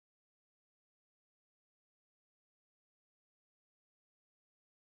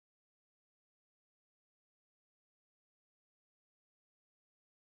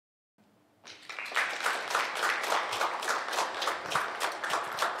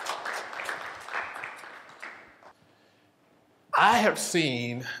I have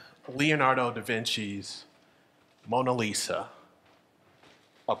seen Leonardo da Vinci's Mona Lisa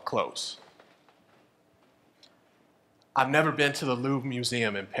up close. I've never been to the Louvre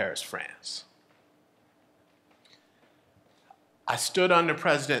Museum in Paris, France. I stood under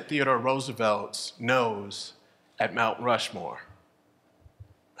President Theodore Roosevelt's nose at Mount Rushmore.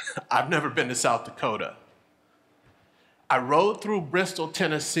 I've never been to South Dakota. I rode through Bristol,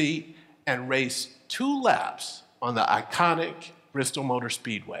 Tennessee, and raced 2 laps on the iconic Bristol Motor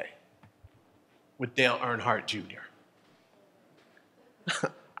Speedway with Dale Earnhardt Jr.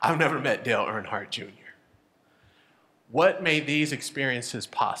 I've never met Dale Earnhardt Jr. What made these experiences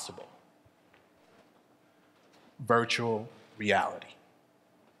possible? Virtual reality.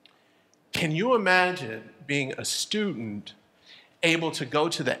 Can you imagine being a student able to go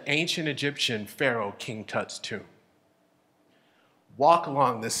to the ancient Egyptian pharaoh King Tut's tomb, walk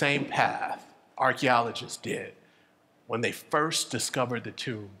along the same path archaeologists did when they first discovered the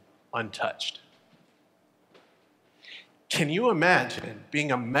tomb untouched? Can you imagine being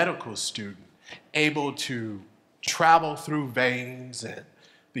a medical student able to travel through veins and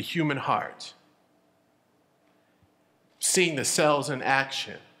the human heart, seeing the cells in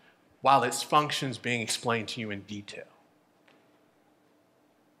action while its functions being explained to you in detail?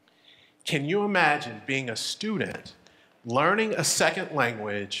 Can you imagine being a student, learning a second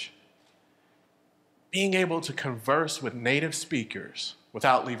language, being able to converse with native speakers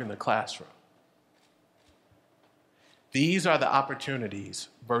without leaving the classroom? These are the opportunities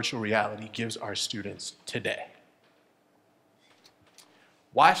virtual reality gives our students today.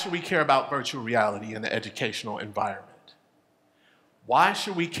 Why should we care about virtual reality in the educational environment? Why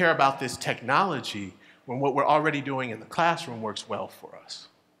should we care about this technology when what we're already doing in the classroom works well for us?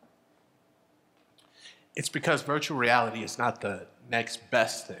 It's because virtual reality is not the next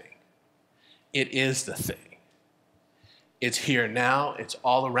best thing. It is the thing. It's here now. It's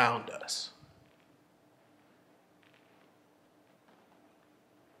all around us.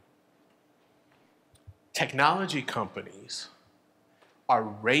 Technology companies are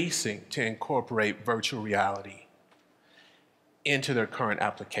racing to incorporate virtual reality into their current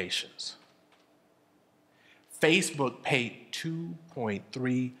applications. Facebook paid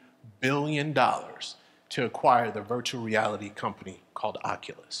 $2.3 billion to acquire the virtual reality company called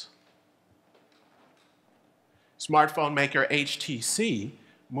Oculus. Smartphone maker HTC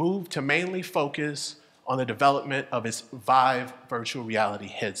moved to mainly focus on the development of its Vive virtual reality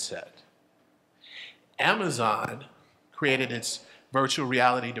headset. Amazon created its virtual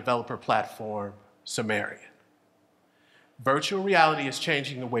reality developer platform, Immersion. Virtual reality is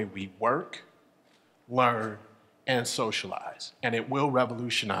changing the way we work, learn, and socialize, and it will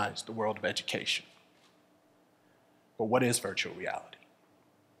revolutionize the world of education. But what is virtual reality?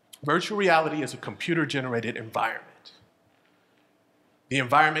 Virtual reality is a computer-generated environment. The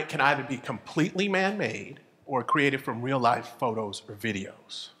environment can either be completely man-made or created from real-life photos or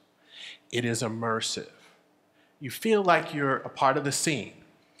videos. It is immersive. You feel like you're a part of the scene.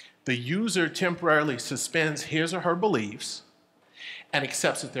 The user temporarily suspends his or her beliefs and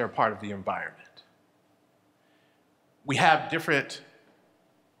accepts that they're a part of the environment. We have different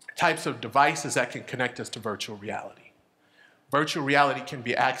types of devices that can connect us to virtual reality. Virtual reality can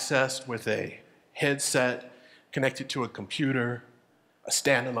be accessed with a headset connected to a computer, a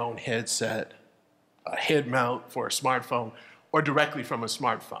standalone headset, a head mount for a smartphone, or directly from a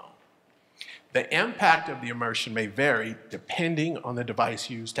smartphone. The impact of the immersion may vary depending on the device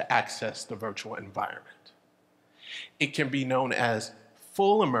used to access the virtual environment. It can be known as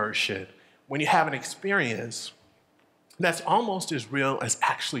full immersion when you have an experience that's almost as real as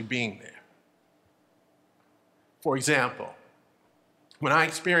actually being there. For example, when I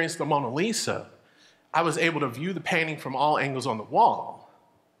experienced the Mona Lisa, I was able to view the painting from all angles on the wall,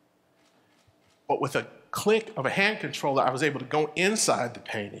 but with a click of a hand controller, I was able to go inside the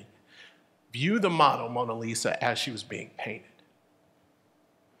painting, view the model Mona Lisa as she was being painted.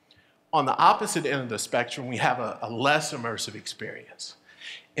 On the opposite end of the spectrum, we have a less immersive experience.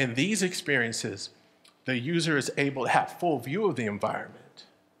 In these experiences, the user is able to have full view of the environment,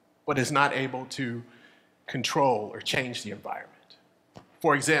 but is not able to control or change the environment.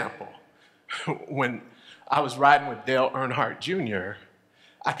 For example, when I was riding with Dale Earnhardt Jr.,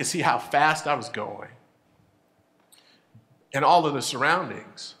 I could see how fast I was going and all of the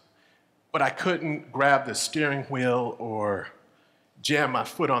surroundings, but I couldn't grab the steering wheel or jam my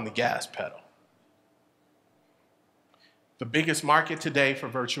foot on the gas pedal. The biggest market today for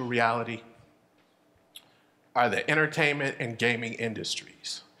virtual reality are the entertainment and gaming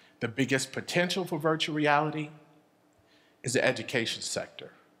industries. The biggest potential for virtual reality is the education sector.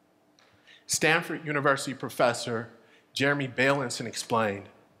 Stanford University professor Jeremy Bailenson explained,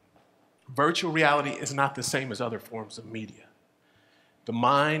 virtual reality is not the same as other forms of media. The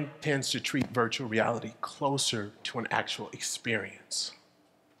mind tends to treat virtual reality closer to an actual experience.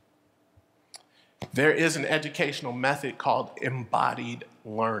 There is an educational method called embodied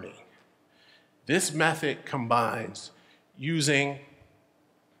learning. This method combines using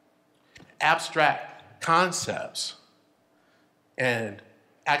abstract concepts and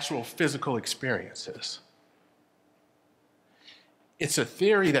actual physical experiences. It's a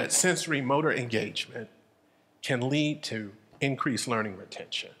theory that sensory motor engagement can lead to increased learning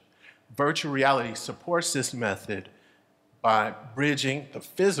retention. Virtual reality supports this method by bridging the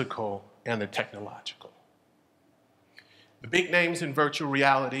physical and the technological. The big names in virtual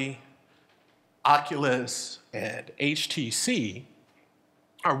reality, Oculus and HTC,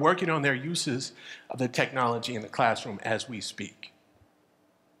 are working on their uses of the technology in the classroom as we speak.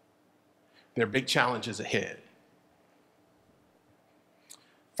 There are big challenges ahead.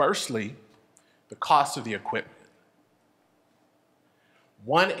 Firstly, the cost of the equipment.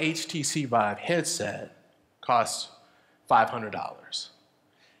 One HTC Vive headset costs $500,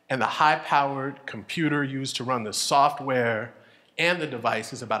 and the high-powered computer used to run the software and the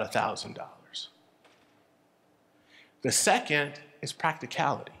device is about $1,000. The second is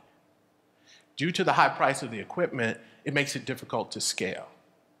practicality. Due to the high price of the equipment, it makes it difficult to scale.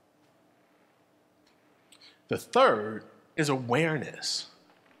 The third is awareness.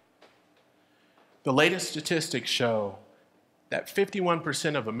 The latest statistics show that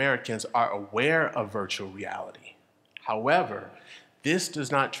 51% of Americans are aware of virtual reality. However, this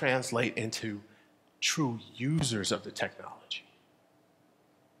does not translate into true users of the technology.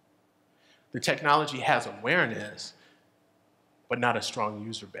 The technology has awareness, but not a strong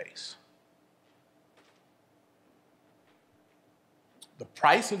user base. The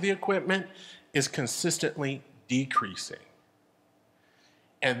price of the equipment is consistently decreasing,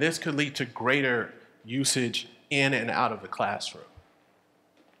 and this could lead to greater usage in and out of the classroom.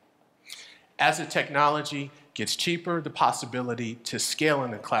 As the technology gets cheaper, the possibility to scale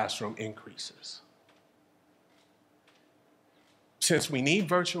in the classroom increases. Since we need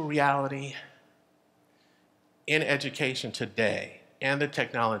virtual reality in education today and the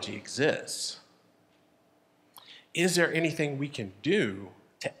technology exists, is there anything we can do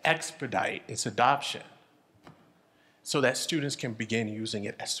to expedite its adoption so that students can begin using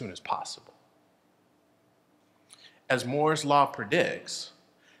it as soon as possible? As Moore's law predicts,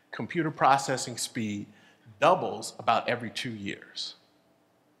 computer processing speed doubles about every 2 years.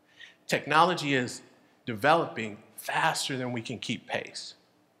 Technology is developing faster than we can keep pace.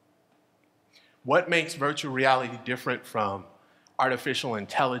 What makes virtual reality different from artificial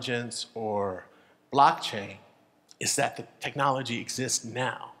intelligence or blockchain is that the technology exists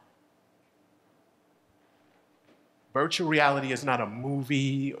now. Virtual reality is not a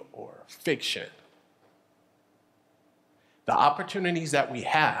movie or fiction. The opportunities that we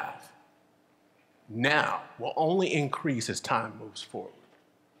have now will only increase as time moves forward.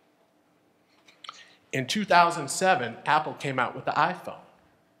 In 2007, Apple came out with the iPhone,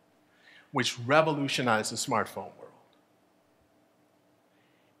 which revolutionized the smartphone world.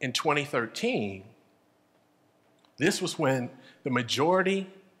 In 2013, this was when the majority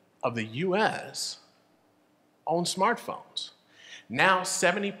of the US owned smartphones. Now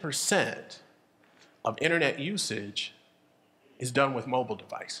 70% of internet usage is done with mobile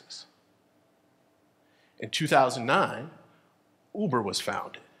devices. In 2009, Uber was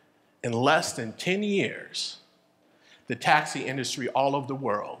founded. In less than 10 years, the taxi industry all over the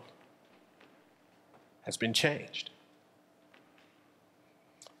world has been changed.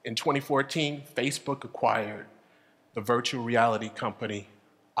 In 2014, Facebook acquired the virtual reality company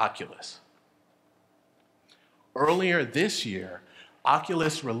Oculus. Earlier this year,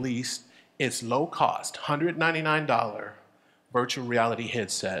 Oculus released its low-cost $199 virtual reality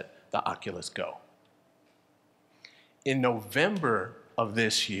headset, the Oculus Go. In November of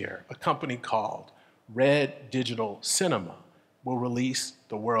this year, a company called Red Digital Cinema will release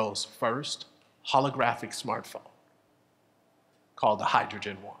the world's first holographic smartphone called the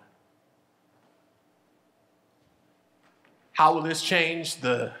Hydrogen One. How will this change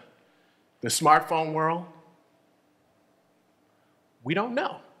the smartphone world? We don't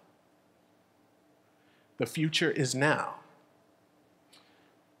know. The future is now.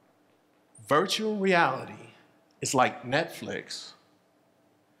 Virtual reality is like Netflix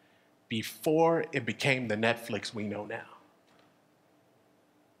before it became the Netflix we know now.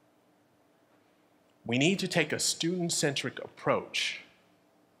 We need to take a student-centric approach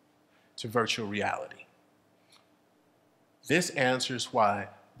to virtual reality. This answers why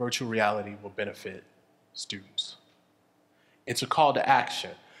virtual reality will benefit students. It's a call to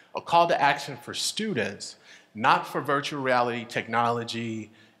action for students, not for virtual reality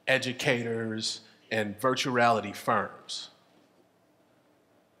technology, educators, and virtual reality firms.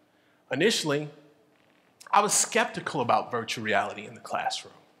 Initially, I was skeptical about virtual reality in the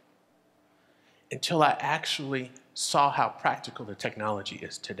classroom until I actually saw how practical the technology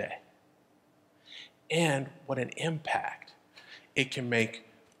is today and what an impact it can make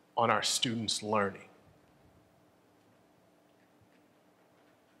on our students' learning.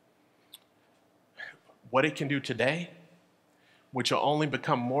 What it can do today, which will only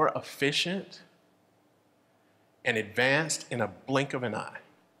become more efficient and advanced in a blink of an eye.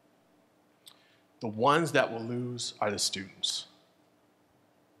 The ones that will lose are the students.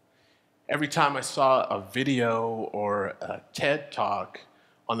 Every time I saw a video or a TED Talk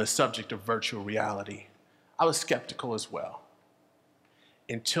on the subject of virtual reality, I was skeptical as well,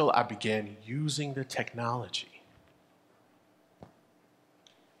 until I began using the technology.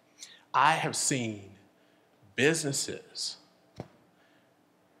 I have seen businesses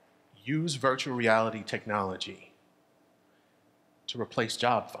use virtual reality technology to replace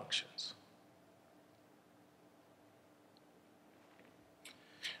job functions.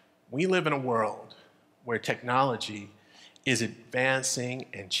 We live in a world where technology is advancing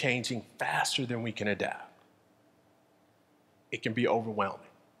and changing faster than we can adapt. It can be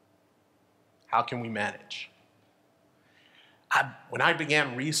overwhelming. How can we manage? When I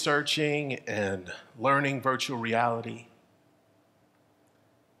began researching and learning virtual reality,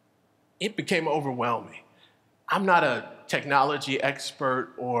 it became overwhelming. I'm not a technology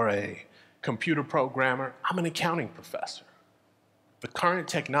expert or a computer programmer. I'm an accounting professor. The current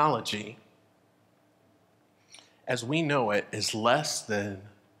technology, as we know it, is less than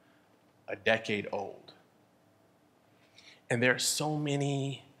a decade old. And there are so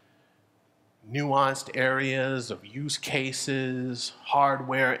many nuanced areas of use cases,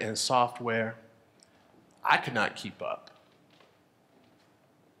 hardware and software. I could not keep up.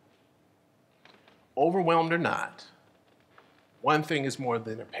 Overwhelmed or not, one thing is more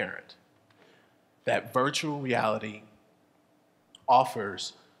than apparent, that virtual reality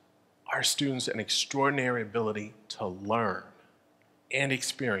offers our students an extraordinary ability to learn and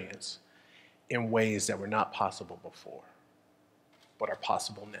experience in ways that were not possible before, but are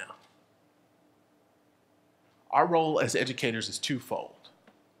possible now. Our role as educators is twofold.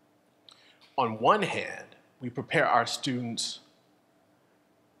 On one hand, we prepare our students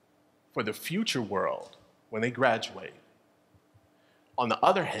for the future world when they graduate. On the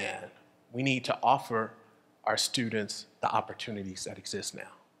other hand, we need to offer our students the opportunities that exist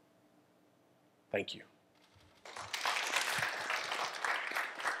now. Thank you.